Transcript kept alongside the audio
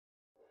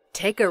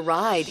Take a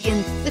ride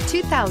in the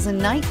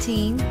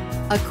 2019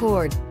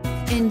 Accord.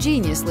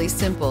 Ingeniously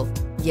simple,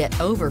 yet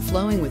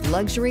overflowing with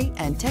luxury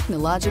and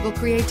technological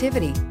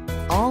creativity.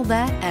 All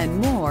that and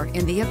more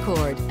in the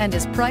Accord, and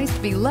is priced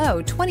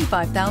below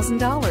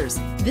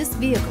 $25,000. This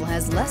vehicle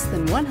has less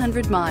than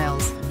 100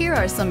 miles. Here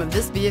are some of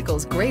this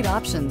vehicle's great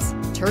options: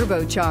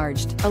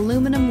 turbocharged,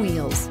 aluminum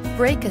wheels,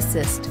 brake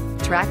assist,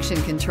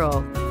 traction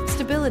control,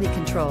 stability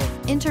control,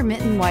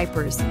 intermittent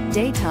wipers,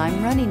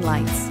 daytime running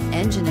lights,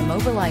 engine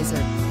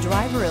immobilizer,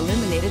 driver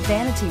illuminated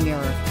vanity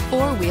mirror,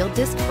 four-wheel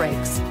disc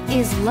brakes.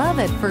 Is love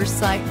at first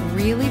sight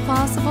really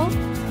possible?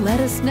 Let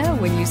us know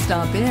when you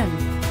stop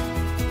in.